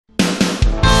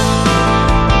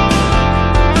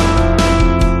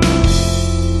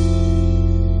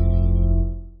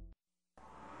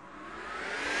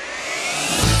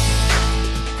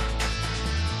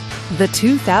the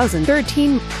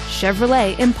 2013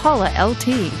 Chevrolet Impala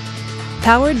LT.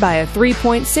 Powered by a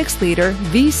 3.6-liter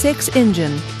V6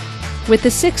 engine with a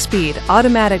 6-speed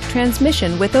automatic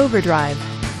transmission with overdrive.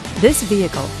 This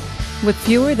vehicle, with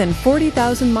fewer than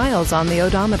 40,000 miles on the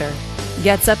odometer,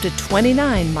 gets up to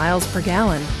 29 miles per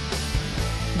gallon.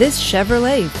 This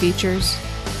Chevrolet features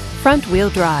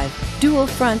front-wheel drive, dual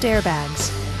front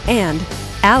airbags, and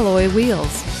alloy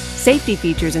wheels. Safety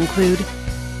features include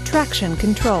traction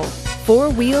control,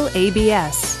 4-wheel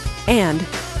ABS, and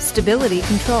stability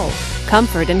control.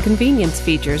 Comfort and convenience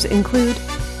features include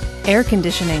air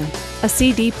conditioning, a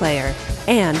CD player,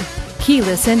 and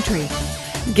keyless entry.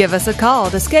 Give us a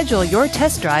call to schedule your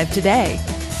test drive today.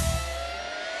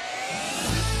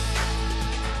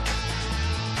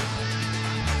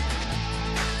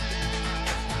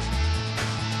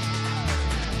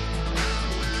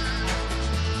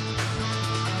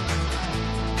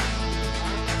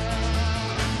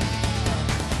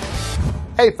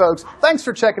 Hey folks, thanks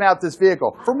for checking out this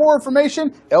vehicle. For more information,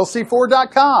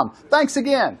 lc4.com. Thanks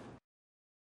again.